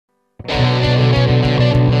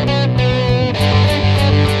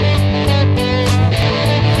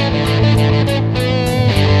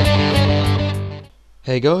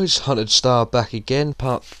Hey guys, Hunted Star back again,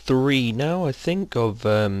 part 3 now I think of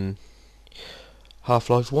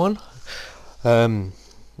Half-Life 1. And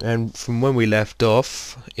from when we left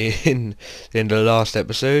off in the last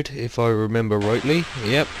episode, if I remember rightly,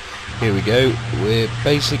 yep, here we go, we're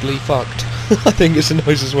basically fucked. I think it's the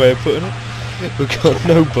nicest way of putting it. We've got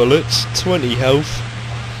no bullets, 20 health,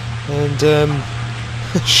 and a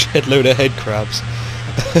shed load of head crabs.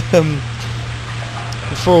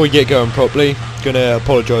 Before we get going properly, gonna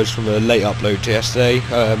apologise for the late upload to yesterday.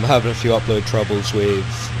 Having a few upload troubles with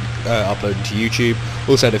uploading to YouTube.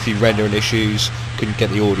 Also had a few rendering issues, couldn't get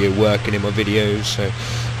the audio working in my videos, so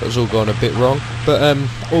that was all gone a bit wrong. But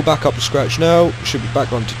all back up to scratch now, should be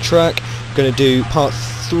back onto track. Gonna do part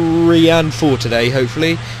 3 and 4 today,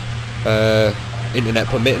 hopefully. Internet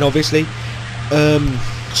permitting, obviously. So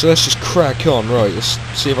let's just crack on. Right, let's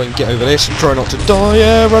see if I can get over this and try not to die.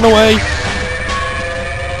 Yeah, run away!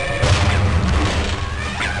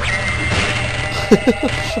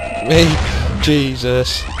 Me,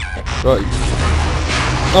 Jesus. Right.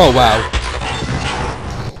 Oh wow.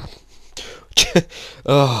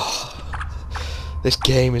 Oh, this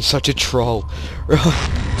game is such a troll. Right.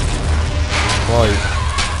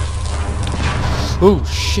 Oh,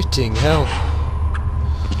 shitting hell.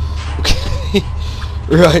 Okay.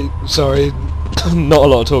 Right. Sorry. Not a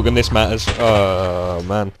lot of talk on this matters. Oh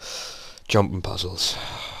man. Jumping puzzles.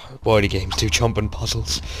 Why do games do jumping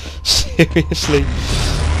puzzles? Seriously?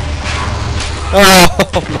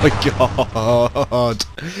 Oh my god!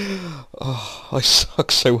 Oh, I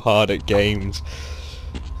suck so hard at games.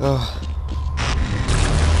 Oh,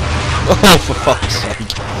 for fuck's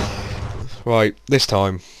sake! Right, this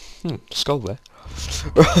time. Skull there.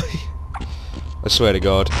 Right. I swear to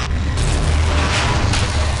God.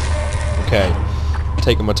 Okay,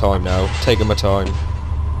 taking my time now. Taking my time.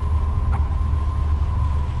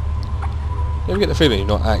 You ever get the feeling you're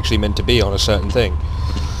not actually meant to be on a certain thing?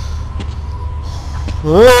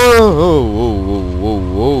 Whoa.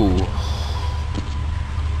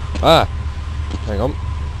 Ah! Hang on.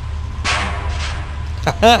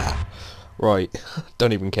 Haha! Right.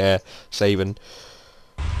 Don't even care. Saving.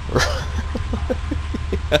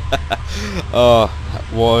 Oh,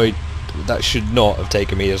 why? That should not have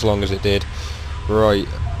taken me as long as it did. Right.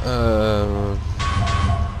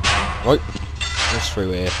 Right. What's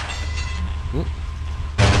through here?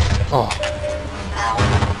 Oh. Power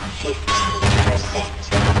 15%.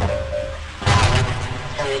 Power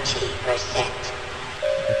 30%.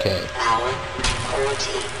 Okay. Power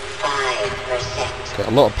 45%. Got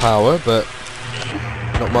a lot of power, but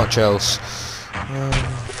not much else.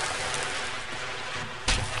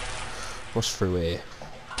 What's through here?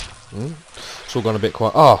 It's all gone a bit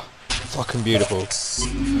quiet. Oh, fucking beautiful.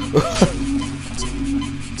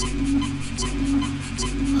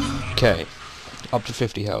 Okay. Up to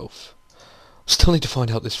 50 health. Still need to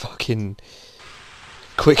find out this fucking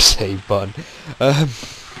quick save button.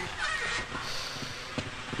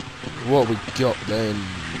 What we got then?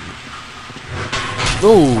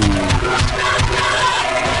 Ooh!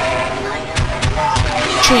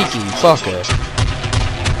 Cheeky fucker!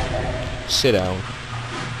 Sit down.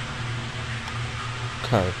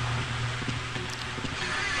 Okay.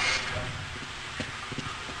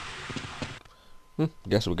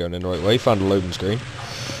 Guess we're going in the right way. Found a loading screen.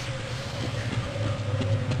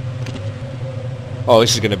 Oh,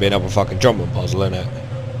 this is going to be another fucking jumping puzzle, isn't it?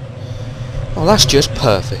 Oh, that's just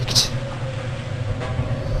perfect.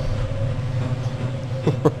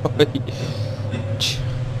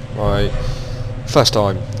 Right. First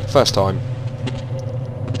time.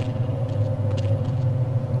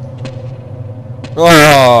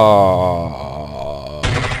 Oh!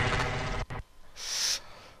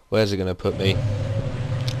 Where's it going to put me?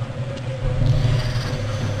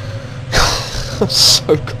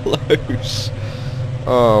 So close.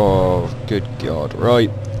 Oh, good God. Right.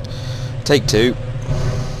 Take 2.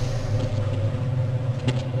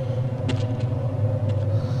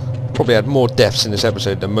 Probably had more deaths in this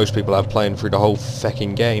episode than most people have playing through the whole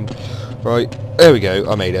fecking game. Right. There we go.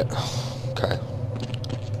 I made it. Okay.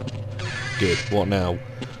 Good. What now?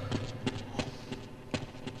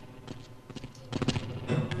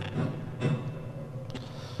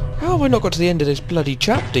 How have I not got to the end of this bloody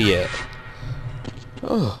chapter yet?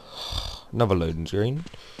 Oh, another loading screen.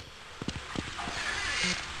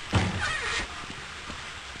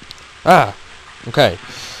 Ah, okay.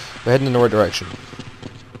 We're heading in the right direction.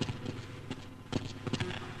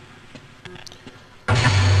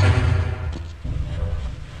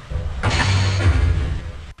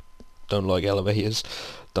 Don't like elevators.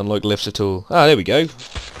 Don't like lifts at all. Ah, there we go.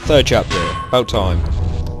 3rd chapter. About time.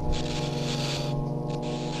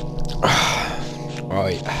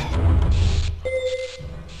 Right.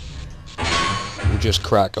 We'll just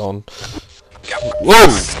crack on. Whoa!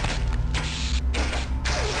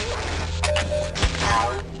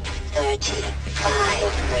 Power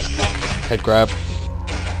 35%. Head grab.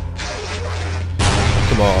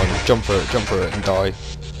 Come on, jump for it and die.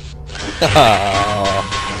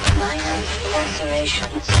 Minor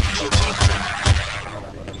lacerations detected.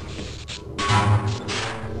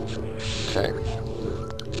 Okay.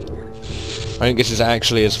 I think this is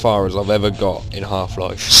actually as far as I've ever got in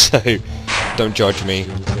Half-Life, so don't judge me.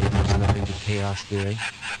 Chaos theory.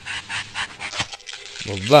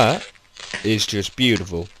 Well, that is just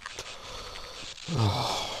beautiful.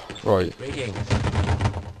 Right. Greetings,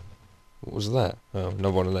 What was that? Oh,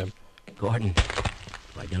 another one of them. Gordon.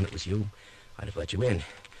 If I'd known it was you, I'd have let you in.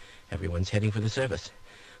 Everyone's heading for the surface.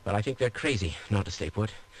 But I think they're crazy not to stay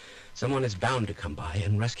put. Someone is bound to come by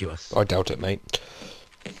and rescue us. I doubt it, mate.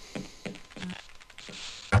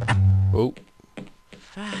 Oh.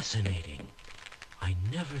 Fascinating. I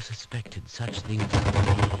never suspected such things as me.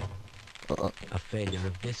 A failure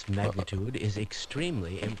of this magnitude is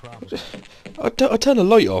extremely improbable. I turn the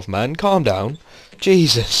light off, man. Calm down.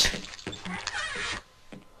 Jesus.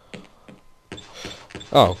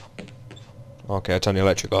 Oh. Okay, I turn the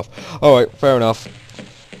electric off. Alright, fair enough.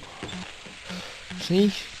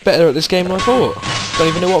 See? Better at this game than I thought. Don't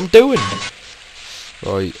even know what I'm doing.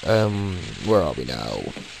 Right, where are we now?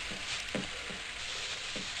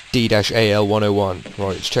 D-AL 101. Right,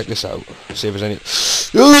 let's check this out. See if there's any...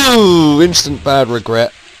 Ooh! Instant bad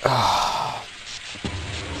regret.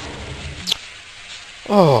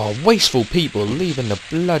 Oh, wasteful people leaving the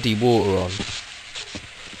bloody water on.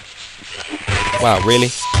 Wow, really?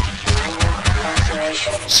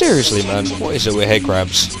 Seriously, man, what is it with head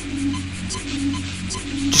grabs?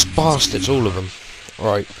 Just bastards, all of them.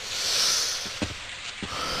 Right.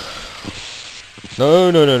 No.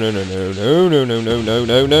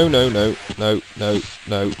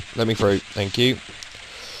 Let me through. Thank you.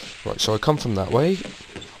 Right, so I come from that way.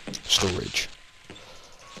 Storage.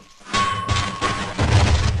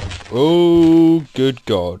 Oh, good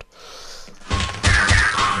God.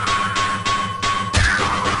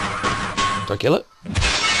 Did I kill it?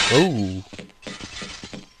 Oh.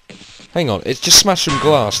 Hang on, it's just smashed some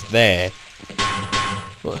glass there.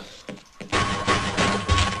 What?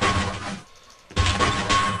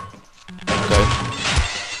 Okay.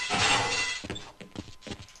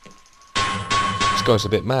 This guy's a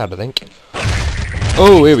bit mad, I think.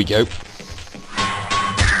 Oh, here we go.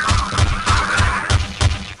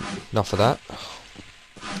 Enough of that.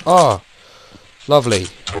 Ah, lovely.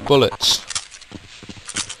 Bullets.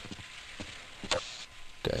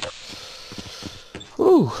 Okay.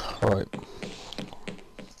 Ooh, alright.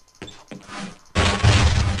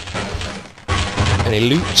 Any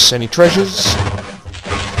loots? Any treasures?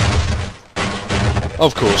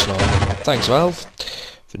 Of course not. Thanks, Valve,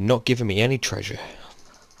 for not giving me any treasure.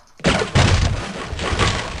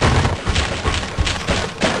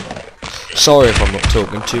 Sorry if I'm not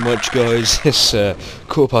talking too much, guys. It's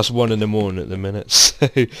 1:15 in the morning at the minute, so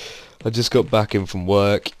I just got back in from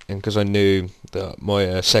work, and because I knew that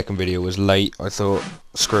my second video was late, I thought,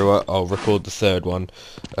 screw it, I'll record the third one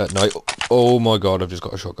at night. Oh my God, I've just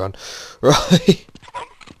got a shotgun. Right.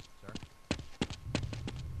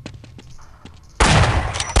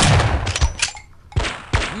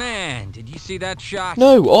 Man, did you see that shot?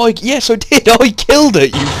 No, yes I did, I killed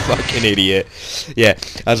it, you fucking idiot. Yeah,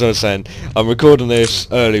 as I was saying, I'm recording this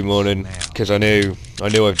early morning, because I knew I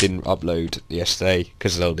didn't upload yesterday,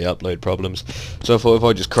 because of all the upload problems. So I thought if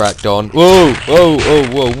I just cracked on, whoa.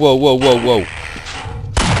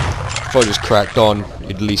 If I just cracked on,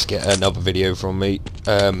 you'd at least get another video from me.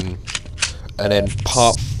 And then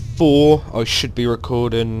part 4, I should be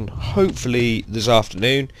recording, hopefully this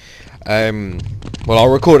afternoon. Well, I'll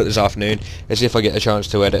record it this afternoon, as if I get a chance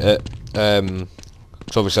to edit it,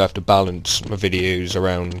 because obviously I have to balance my videos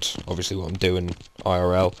around, obviously, what I'm doing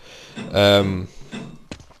IRL,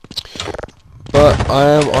 but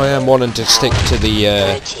I am wanting to stick to the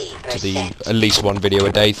at least one video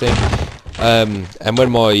a day thing, and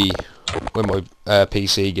when my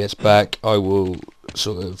PC gets back, I will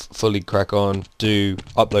sort of fully crack on,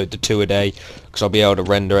 upload the 2 a day, because I'll be able to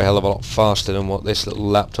render a hell of a lot faster than what this little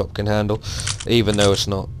laptop can handle, even though it's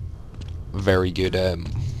not very good,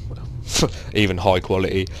 even high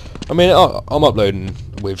quality. I mean, I'm uploading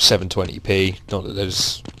with 720p, not that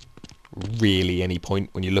there's really any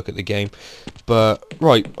point when you look at the game, but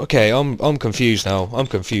right, okay, I'm confused now. I'm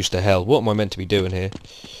confused to hell. What am I meant to be doing here?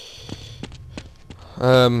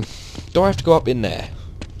 Do I have to go up in there?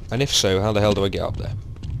 And if so, how the hell do I get up there?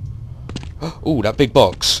 Oh, that big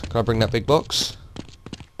box. Can I bring that big box?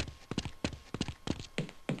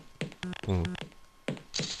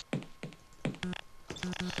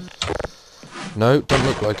 No, don't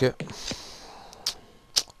look like it.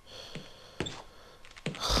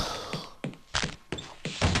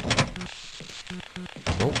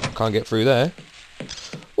 Oh, can't get through there.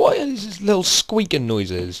 What are these little squeaking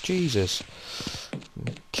noises? Jesus.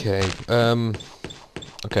 Okay,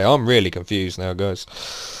 okay, I'm really confused now, guys.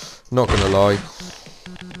 Not gonna lie.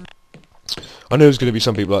 I know there's gonna be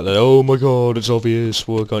some people like that. Oh my god, it's obvious.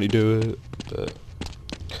 Why can't you do it? But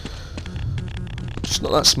just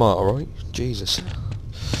not that smart, alright? Jesus.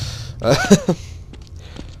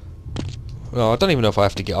 Well, I don't even know if I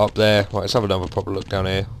have to get up there. Right, let's have another proper look down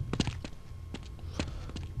here.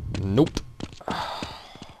 Nope.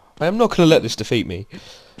 I am not going to let this defeat me.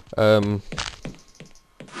 That's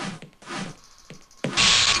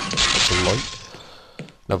a light.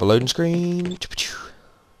 Another loading screen.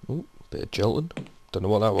 Ooh, bit of jolting. Don't know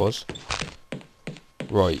what that was.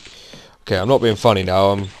 Right. Okay, I'm not being funny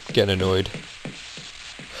now. I'm getting annoyed.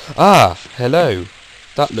 Ah, hello.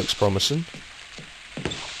 That looks promising.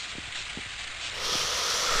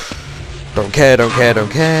 Don't care, don't care,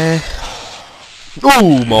 don't care.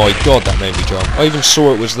 Oh my god, that made me jump. I even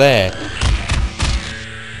saw it was there.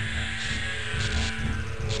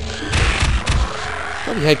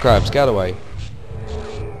 Bloody head crabs, get away.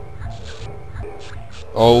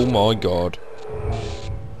 Oh my god.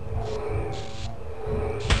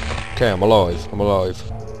 Okay, I'm alive. I'm alive.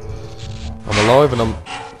 I'm alive and I'm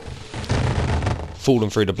falling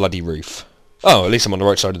through the bloody roof. Oh, at least I'm on the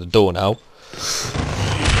right side of the door now.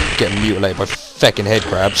 Getting mutilated by feckin' head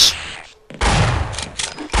crabs.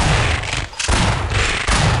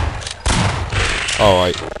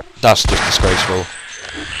 Alright, that's just disgraceful.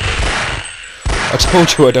 I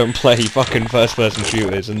told you I don't play fucking first person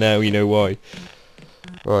shooters and now you know why.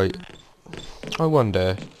 Right. I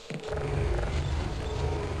wonder.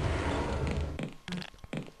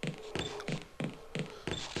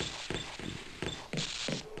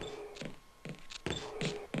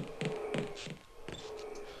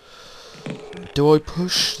 Do I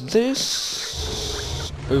push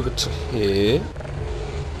this over to here?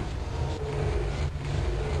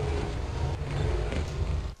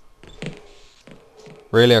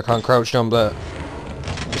 Really, I can't crouch jump that?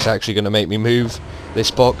 It's actually going to make me move this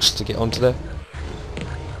box to get onto there.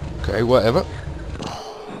 Okay, whatever.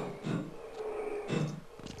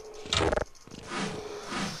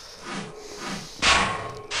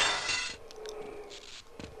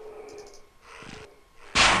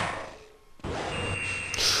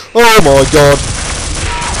 Oh my god!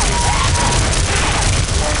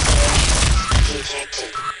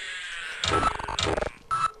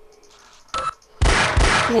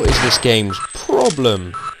 What is this game's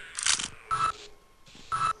problem?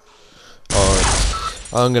 Alright,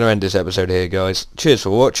 I'm going to end this episode here, guys. Cheers for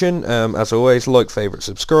watching. As always, like, favourite,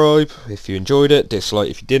 subscribe if you enjoyed it. Dislike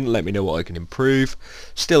if you didn't. Let me know what I can improve.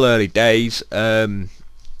 Still early days. As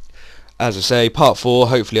I say, part 4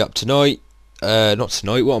 hopefully up tonight. Not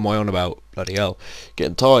tonight, what am I on about? Bloody hell,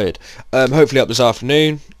 getting tired. Hopefully up this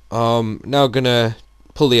afternoon. Now gonna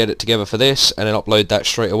pull the edit together for this and then upload that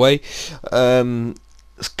straight away.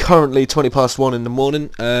 It's currently 1:20 in the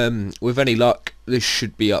morning. With any luck, this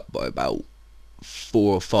should be up by about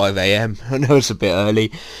 4 or 5 AM. I know it's a bit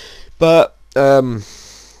early, but I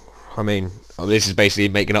mean, this is basically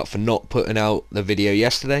making up for not putting out the video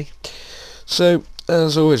yesterday. So,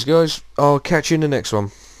 as always, guys, I'll catch you in the next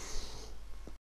one.